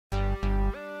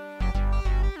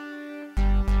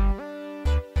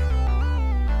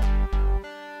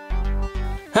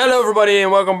Hello everybody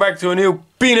and welcome back to a new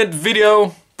Peanut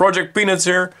video. Project Peanuts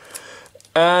here.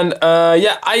 And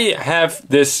yeah, I have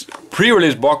this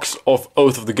pre-release box of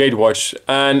Oath of the Gatewatch.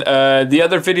 And the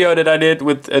other video that I did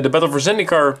with the Battle for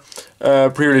Zendikar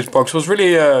pre-release box was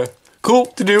really cool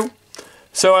to do.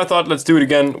 So I thought let's do it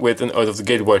again with an Oath of the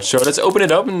Gatewatch. So let's open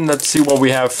it up and let's see what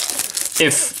we have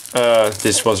if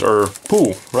this was our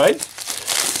pool, right?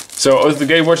 So Oath of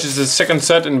the Gatewatch is the second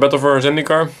set in Battle for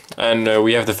Zendikar, and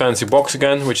we have the fancy box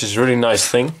again, which is a really nice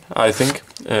thing, I think,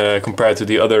 compared to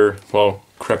the other, well,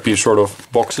 crappy sort of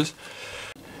boxes.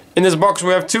 In this box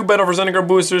we have 2 Battle for Zendikar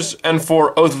boosters and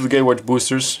 4 Oath of the Gatewatch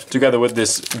boosters, together with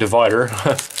this divider,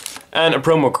 and a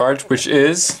promo card, which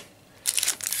is,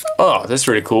 oh, that's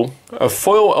really cool, a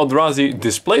foil Eldrazi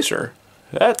Displacer.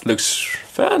 That looks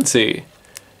fancy.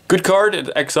 Good card, it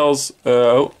exiles,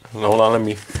 oh, hold on, let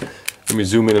me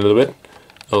zoom in a little bit,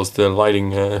 else the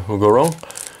lighting will go wrong.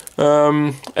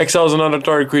 Exiles another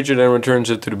target creature, then returns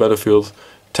it to the battlefield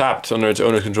tapped under its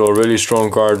owner's control. Really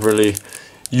strong card, really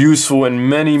useful in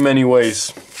many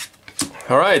ways.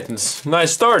 Alright, it's a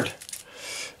nice start.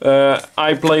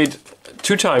 I played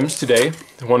 2 times today,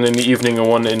 one in the evening and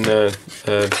one in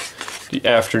the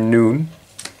afternoon.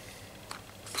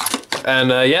 And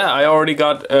yeah, I already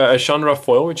got a Chandra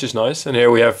foil, which is nice, and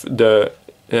here we have the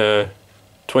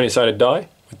 20-sided die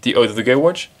with the Oath of the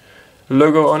Gatewatch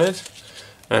logo on it,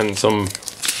 and some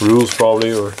rules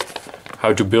probably, or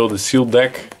how to build a sealed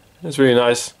deck. It's really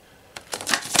nice.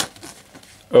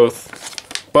 Oath.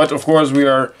 But of course we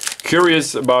are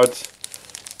curious about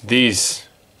these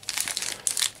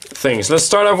things. Let's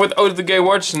start off with Oath of the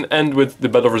Gatewatch and end with the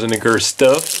Battle for Zendikar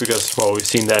stuff, because, well, we've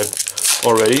seen that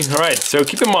already. Alright, so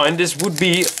keep in mind this would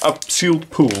be a sealed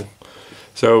pool.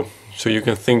 So you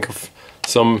can think of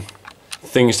some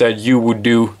things that you would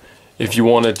do if you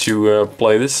wanted to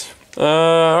play this.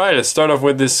 Alright, let's start off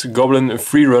with this Goblin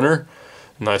Freerunner.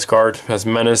 Nice card, has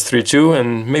Menace 3/2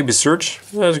 and maybe Search.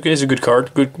 It's a good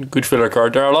card, good filler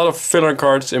card. There are a lot of filler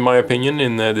cards in my opinion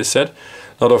in this set.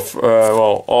 A lot of,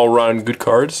 well, all-round good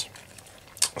cards.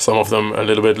 Some of them a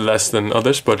little bit less than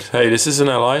others, but hey, this is an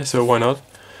ally, so why not?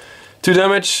 2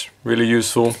 damage, really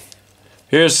useful.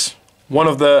 Here's one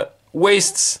of the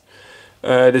wastes.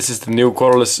 This is the new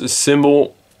colorless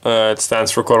symbol. It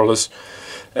stands for colorless,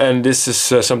 and this is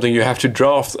something you have to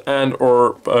draft and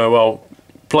or well,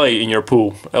 play in your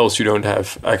pool, else you don't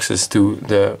have access to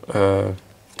the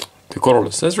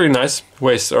colorless. That's really nice.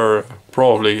 Wastes are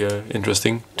probably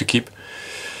interesting to keep.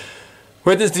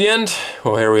 Witness the End.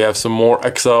 Well, here we have some more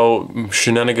exile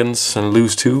shenanigans and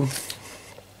lose 2.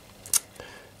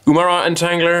 Umara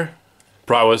Entangler,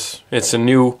 Prowess. It's a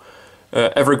new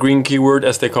evergreen keyword,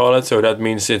 as they call it, so that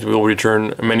means it will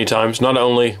return many times, not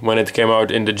only when it came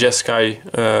out in the Jeskai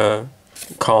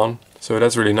con, so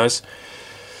that's really nice.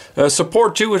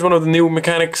 Support 2 is one of the new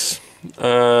mechanics.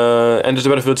 Enters the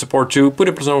battlefield, support 2, put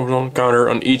a +1/+1 counter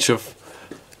on each of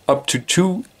up to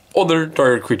 2 other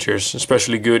target creatures,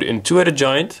 especially good in 2-headed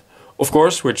giant, of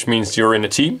course, which means you're in a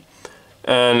team.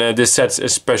 And this set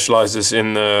specializes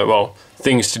in, well,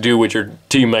 things to do with your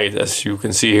teammate, as you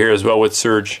can see here as well with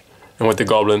Surge and with the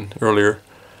Goblin earlier.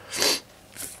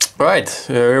 Right,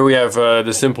 here we have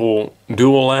the simple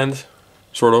dual land,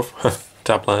 sort of,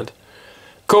 tap land.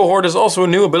 Cohort is also a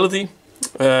new ability.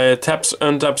 Taps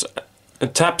untapped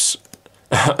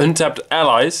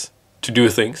allies to do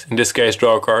things. In this case,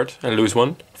 draw a card and lose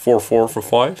 1. 4/4 for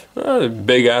 5.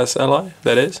 Big ass ally,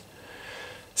 that is.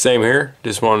 Same here.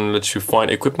 This one lets you find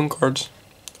equipment cards.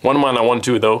 1 mana,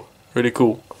 1/2 though. Really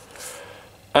cool.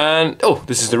 And oh,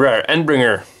 this is the rare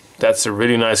Endbringer. That's a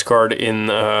really nice card in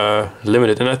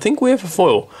limited, and I think we have a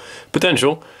foil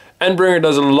potential. Endbringer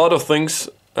does a lot of things.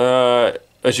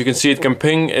 As you can see, it can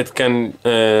ping. It can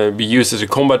be used as a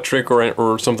combat trick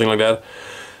or something like that.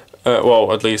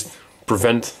 Well, at least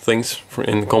prevent things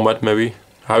in combat, maybe.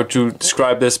 How to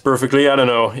describe this perfectly, I don't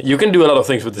know. You can do a lot of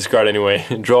things with this card anyway.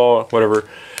 Draw, whatever.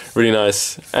 Really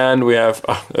nice. And we have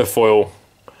a foil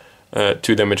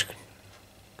 2 damage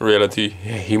reality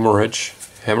hemorrhage.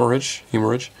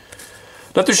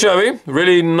 Not too shabby.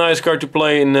 Really nice card to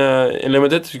play in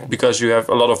limited, because you have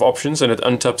a lot of options and it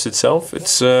untaps itself.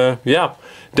 It's yeah,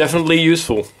 definitely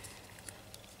useful.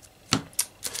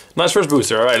 Nice first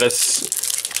booster. Alright,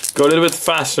 let's go a little bit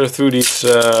faster through these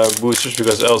boosters,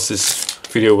 because else this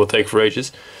video will take for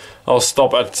ages. I'll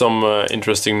stop at some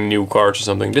interesting new cards or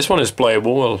something. This one is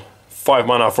playable. Well, 5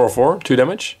 mana, 4/4, 2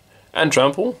 damage, and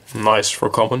trample. Nice for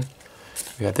common.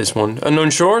 We got this one,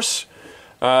 Unknown Shores.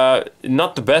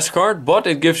 Not the best card, but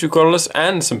it gives you colorless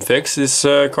and some fix. This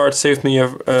card saved me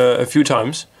a few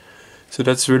times, so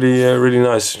that's really really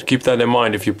nice. Keep that in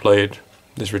mind if you play it.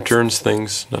 this returns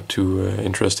things, not too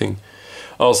interesting.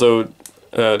 Also,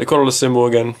 the colorless symbol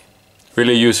again,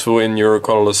 really useful in your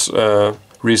colorless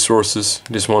resources.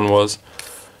 This one was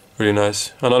really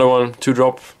nice. Another one,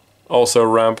 2-drop, also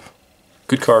ramp,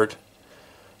 good card.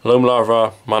 Loam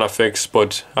Larva, mana fix,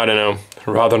 but I don't know,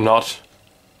 rather not.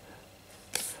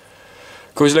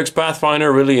 Kozilek's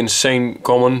Pathfinder, really insane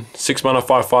common, 6 mana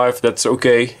 5/5, that's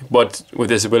okay, but with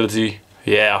this ability,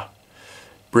 yeah,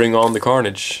 bring on the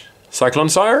carnage. Cyclone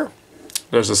Sire,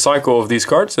 there's a cycle of these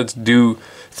cards that do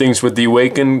things with the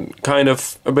Awaken kind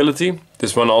of ability.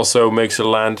 This one also makes a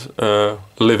land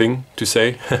living, to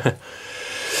say.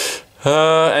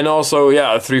 And also,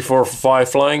 yeah, 3/4/5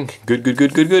 flying,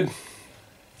 good.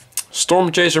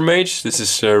 Storm Chaser Mage, this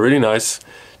is really nice.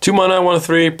 2 mana,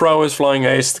 1/3, prowess, flying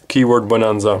haste, keyword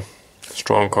bonanza.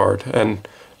 Strong card. And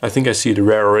I think I see the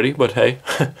rare already, but hey.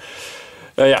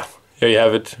 Yeah, here you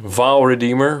have it. Vile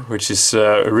Redeemer, which is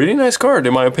a really nice card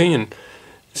in my opinion.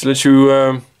 This lets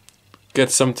you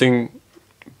get something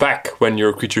back when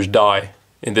your creatures die.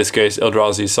 In this case,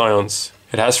 Eldrazi Scions.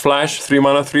 It has flash, 3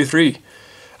 mana, 3/3.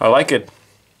 I like it.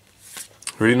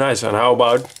 Really nice. And how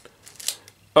about...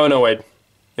 Oh no, wait.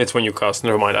 It's when you cast.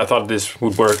 Never mind. I thought this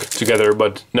would work together,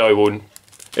 but no, it won't.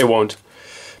 It won't,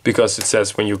 because it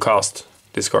says when you cast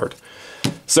this card.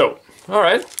 So, all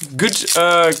right, good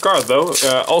card though.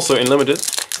 Also in limited.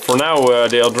 For now,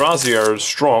 the Eldrazi are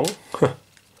strong.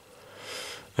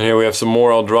 And here we have some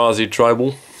more Eldrazi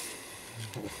tribal.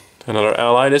 Another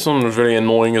ally. This one was really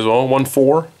annoying as well.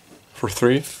 1/4 for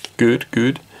 3.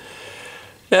 Good.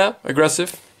 Yeah,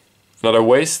 aggressive. Another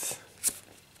waste.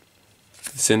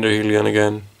 Cinder Helion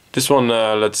again. This one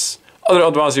lets other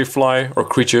Eldrazi fly, or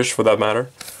creatures for that matter.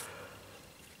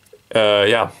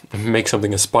 Yeah, make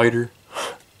something a spider.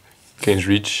 Gains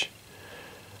reach.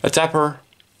 A tapper.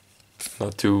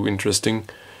 Not too interesting.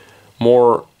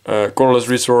 More colorless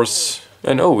resource.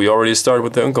 And oh, we already started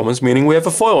with the uncommons, meaning we have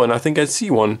a foil, and I think I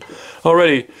see one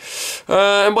already.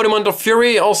 Embodiment of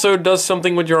Fury also does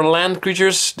something with your land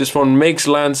creatures. This one makes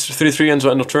lands 3/3 until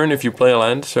end of turn if you play a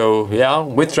land. So yeah,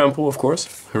 with trample of course,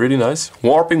 really nice.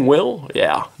 Warping Will,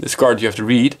 yeah, this card you have to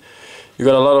read. You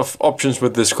got a lot of options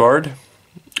with this card.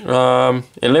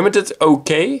 In limited,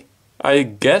 okay, I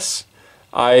guess.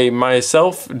 I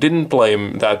myself didn't play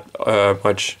him that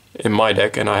much in my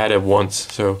deck, and I had it once,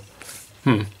 so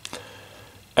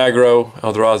Aggro,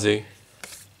 Eldrazi.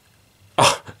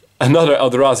 Ah, another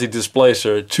Eldrazi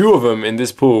Displacer. 2 of them in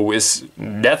this pool.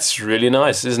 That's really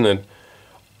nice, isn't it?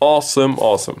 Awesome.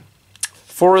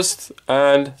 Forest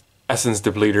and Essence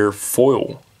Depleter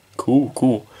foil.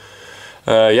 Cool.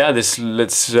 Yeah, this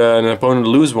lets an opponent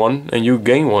lose 1 and you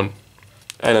gain 1.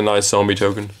 And a nice zombie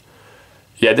token.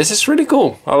 Yeah, this is really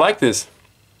cool. I like this.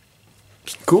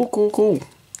 Cool.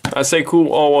 I say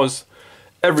cool almost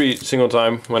every single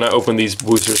time when I open these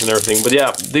boosters and everything. But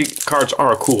yeah, the cards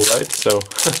are cool, right? So,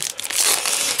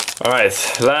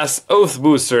 alright, last Oath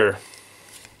booster.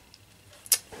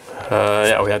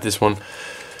 Yeah, we had this one.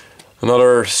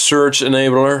 Another Surge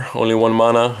Enabler, only 1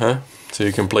 mana, huh? So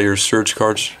you can play your Surge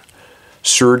cards.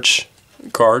 Surge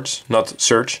cards, not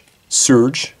Search.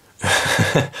 Surge.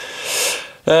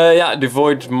 Yeah,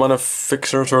 Devoid Mana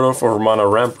Fixer, sort of, or Mana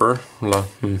Ramper.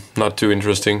 Not too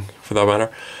interesting, for that matter.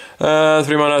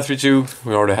 3 mana, 3/2.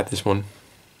 We already had this one.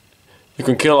 You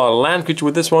can kill a land creature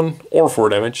with this one, or 4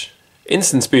 damage.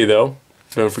 Instant speed though,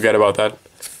 don't forget about that.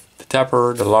 The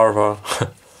Tapper, the Larva.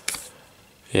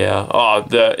 Yeah, oh,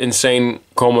 the insane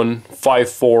common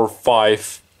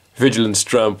 5/4/5 Vigilance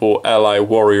Trample Ally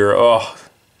Warrior. Oh,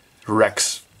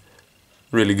 Rex.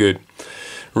 Really good.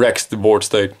 Rex the board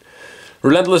state.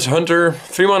 Relentless Hunter,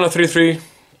 3 mana, 3/3.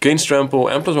 Gains trample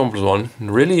and +1/+1.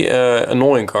 Really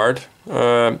annoying card.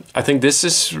 I think this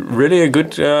is really a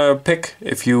good pick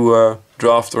if you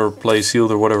draft or play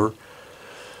sealed or whatever.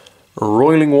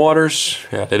 Roiling Waters,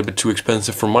 yeah, a little bit too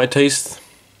expensive for my taste.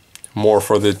 More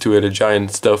for the two-headed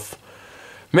giant stuff.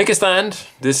 Make a Stand.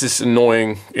 This is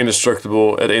annoying,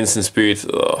 indestructible at instant speed.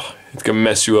 Ugh, it can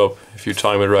mess you up if you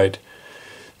time it right.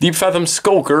 Deep Fathom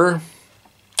Skulker,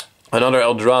 another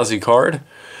Eldrazi card.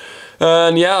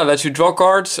 And yeah, lets you draw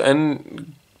cards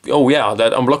and... Oh yeah,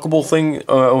 that unblockable thing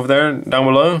over there, down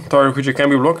below. Target creature can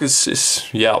be blocked. Is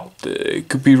yeah, it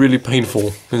could be really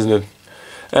painful, isn't it?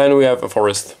 And we have a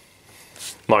Forest.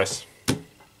 Nice.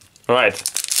 Alright.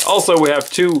 Also we have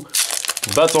 2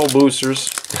 Battle boosters.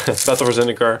 Battle for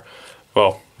Zendikar.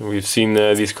 Well, we've seen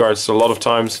these cards a lot of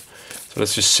times. So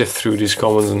let's just sift through these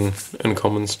commons and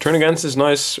uncommons. Turn Against is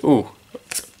nice. Ooh,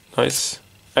 nice.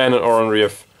 And an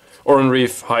Oran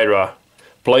Reef Hydra.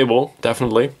 Playable,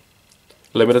 definitely.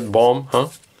 Limited bomb, huh?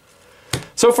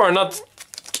 So far not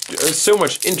so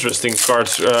much interesting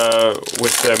cards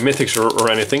with mythics or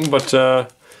anything, but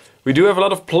we do have a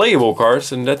lot of playable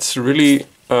cards, and that's really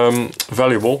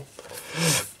valuable,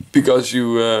 because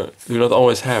you do not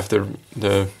always have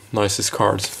the nicest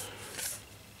cards.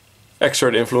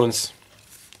 Exert Influence.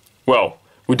 Well,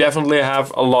 we definitely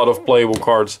have a lot of playable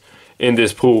cards in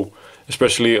this pool,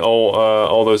 especially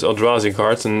all those Eldrazi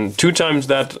cards, and 2 times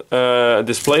that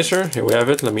Displacer. Here we have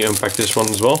it. Let me unpack this one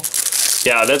as well.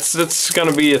 Yeah, that's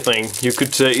gonna be a thing. You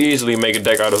could easily make a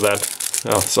deck out of that.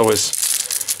 Oh, it's always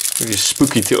really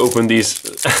spooky to open these.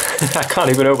 I can't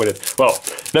even open it. Well,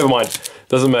 never mind.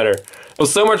 Doesn't matter. Well,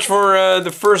 so much for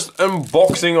the first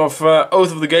unboxing of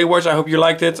Oath of the Gatewatch. I hope you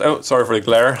liked it. Oh, sorry for the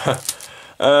glare.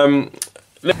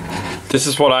 This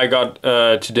is what I got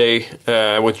today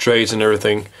with trades and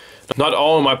everything. Not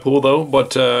all in my pool though,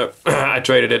 but I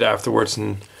traded it afterwards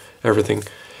and everything.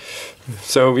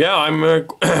 So yeah, I'm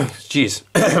jeez,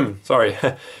 sorry,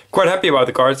 quite happy about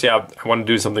the cards. Yeah, I want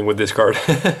to do something with this card.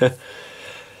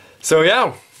 So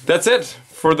yeah, that's it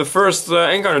for the first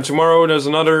encounter. Tomorrow there's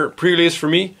another pre-release for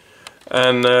me,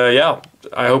 and yeah,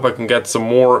 I hope I can get some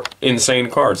more insane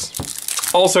cards.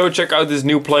 Also, check out this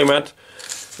new playmat.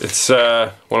 It's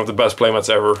one of the best playmats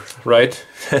ever, right?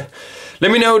 Let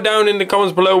me know down in the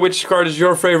comments below which card is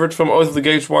your favorite from Oath of the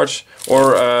Gatewatch,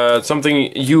 or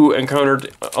something you encountered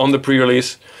on the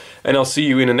pre-release. And I'll see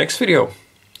you in the next video.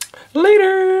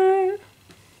 Later!